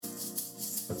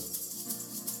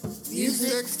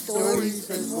music, stories,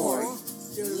 and more.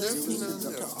 You're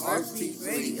listening to Heartbeat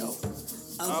Radio,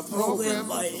 a program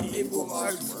by Enable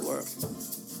Arts Work.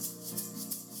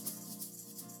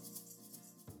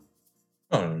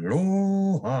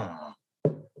 Aloha!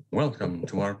 Welcome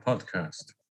to our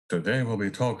podcast. Today we'll be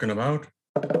talking about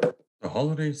the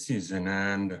holiday season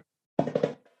and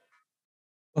the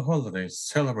holidays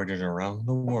celebrated around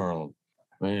the world.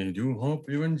 I do hope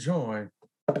you enjoy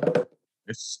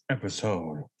this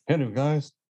episode. Hello,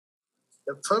 guys.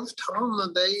 The first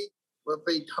holiday we'll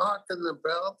be talking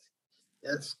about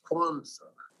is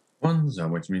Kwanzaa. Kwanzaa,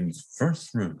 which means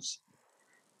first fruits,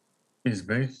 is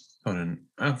based on an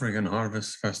African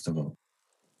harvest festival,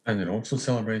 and it also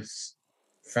celebrates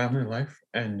family life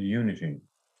and unity.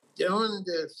 During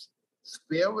this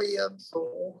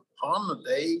spiritual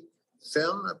holiday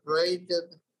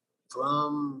celebrated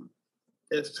from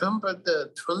December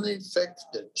the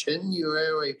 26th to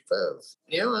January 1st,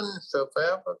 millions of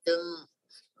African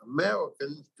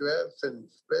Americans dress in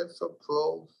special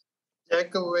clothes,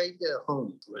 decorate their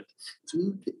homes with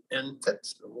food and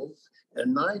vegetables,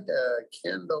 and light a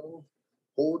candle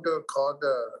holder called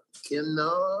a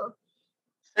kinara.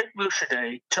 St. Lucia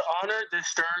Day. To honor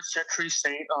this third-century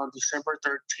saint on December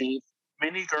 13th,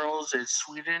 many girls in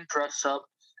Sweden dress up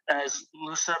as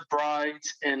Lucia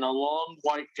brides in long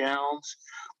white gowns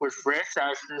with red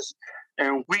sashes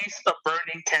and wreaths of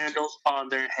burning candles on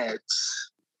their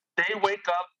heads. They wake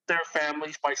up their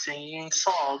families by singing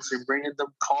songs and bringing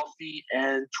them coffee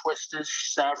and twisted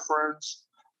saffrons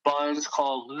buns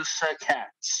called Lucia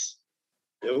cats.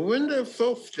 The winter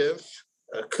solstice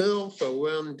occurs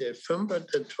around December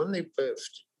the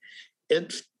 21st.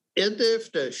 It is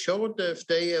the shortest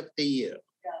day of the year.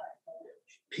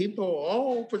 People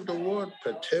all over the world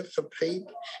participate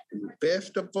in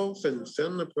festivals and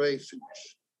celebrations.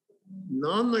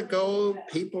 Long ago,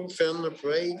 people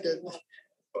celebrated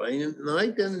by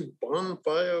lighting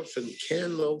bonfires and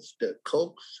candles that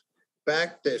coax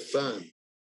back the sun.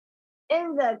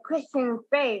 In the Christian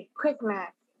faith,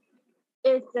 Christmas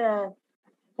is the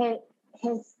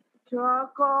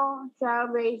historical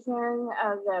celebration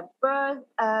of the birth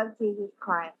of Jesus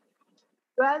Christ.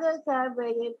 Whether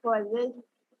celebrated for this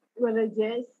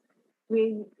religious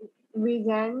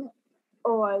reason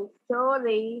or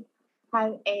solely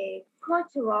has a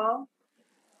cultural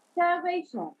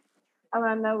celebration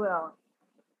around the world.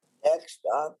 Next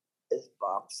up is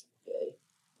Boxing Day,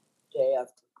 day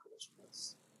after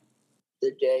Christmas.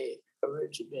 The day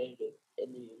originated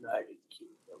in the United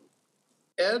Kingdom.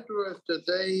 It was the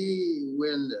day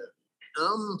when the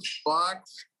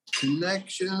box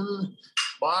connection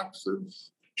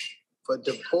boxes for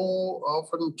the poor,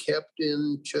 often kept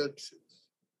in churches,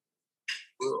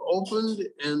 were opened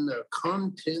and the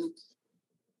contents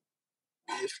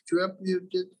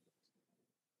distributed,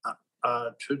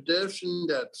 a tradition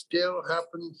that still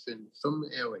happens in some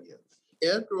areas.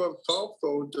 It was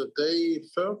also the day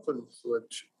servants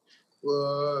which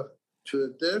were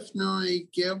traditionally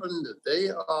given the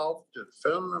day off to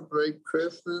celebrate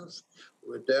Christmas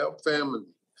with their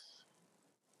families.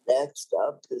 Next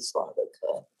up is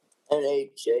Hanukkah, an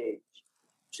age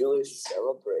Jewish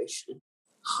celebration.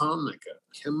 Hanukkah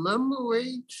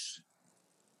commemorates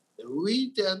the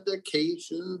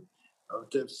rededication of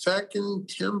the Second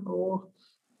Temple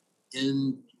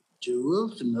in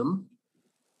Jerusalem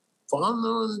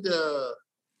following the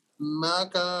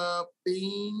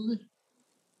Maccabean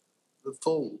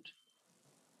revolt.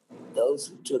 Those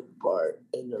who took part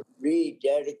in the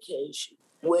rededication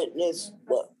witnessed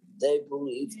what they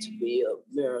believed to be a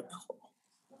miracle.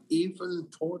 Even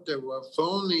though there was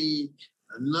only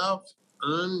enough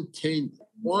untainted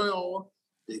oil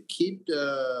to keep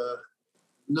the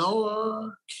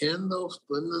Noah candles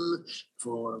burning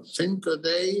for a single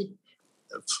day,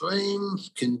 the flames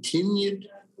continued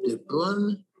to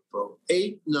burn for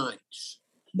 8 nights.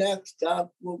 Next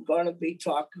up, we're going to be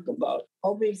talking about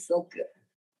Omisoka.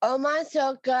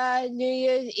 Omisoka New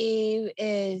Year's Eve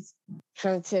is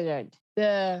considered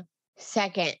the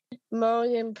second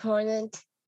most important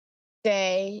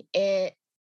day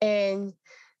in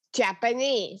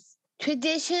Japanese.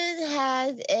 Tradition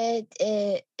has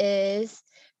it is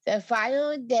the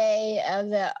final day of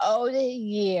the old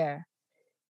year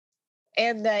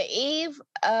and the eve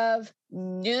of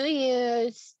New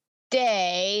Year's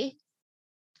Day,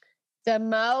 the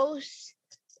most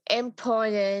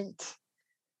important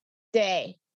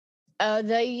day of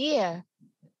the year.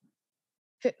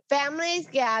 Families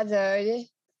gathered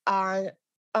on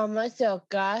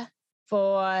Omisoka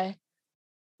for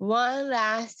one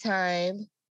last time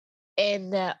in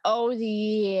the old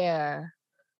year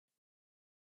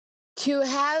to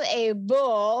have a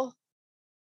bull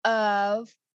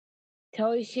of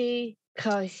Toshi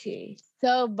Koshi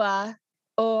soba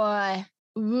or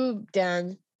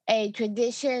rubdan, a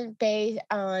tradition based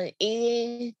on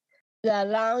eating the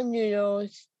long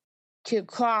noodles to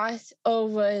cross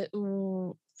over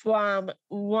from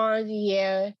one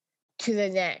year to the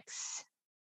next.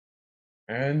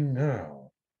 And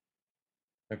now,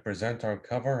 I present our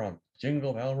cover of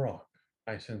Jingle Bell Rock.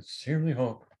 I sincerely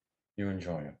hope you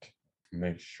enjoy it.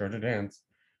 Make sure to dance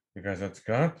because it's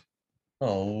got a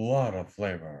lot of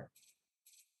flavor.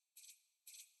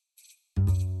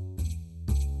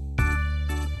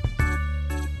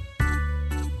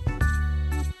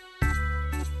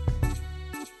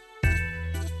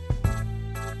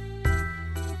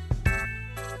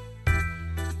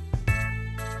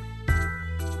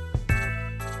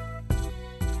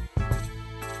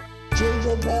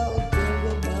 Jingle bell,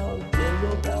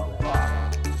 jingle bell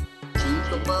rock.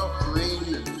 Jingle bells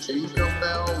ring and jingle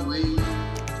bell ring.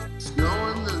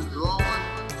 Snowing and blowing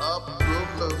up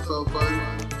roofs of fun.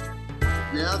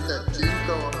 Now the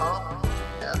jingle hop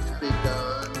has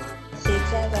begun.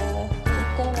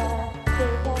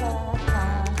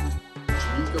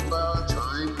 Jingle bell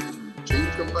time and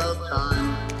jingle bell time.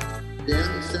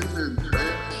 Dancing and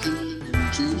prancing in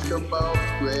jingle bell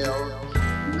trail.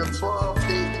 In the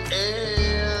frosty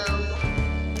air.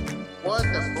 What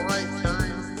a bright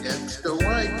time, it's the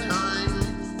right time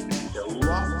to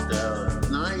rock the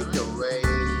night away.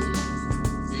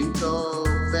 Jingle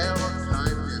bell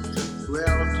time, it's a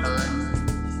thrill time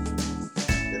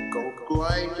to go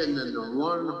gliding in the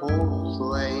one-horse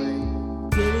sleigh.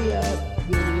 Giddy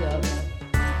up,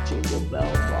 jingle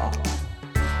bell rock.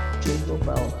 Jingle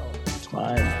bell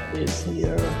time is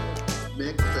here.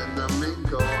 Mix and a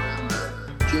mingle and the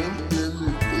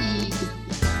jingling bead.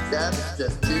 That's the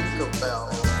jingle bell.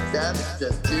 That's the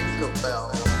jingle bell.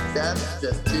 That's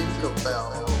the jingle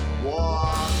bell.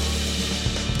 Walk.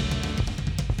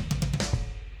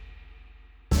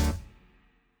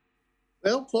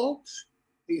 Well, folks,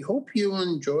 we hope you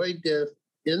enjoyed this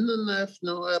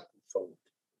international episode.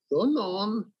 So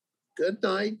long, good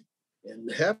night,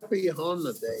 and happy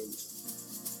holidays.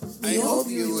 I hope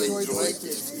you enjoyed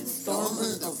this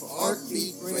installment of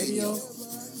Heartbeat Radio.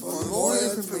 For more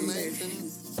information,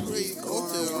 please go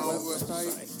to our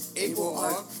website,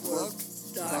 AprilArt.com.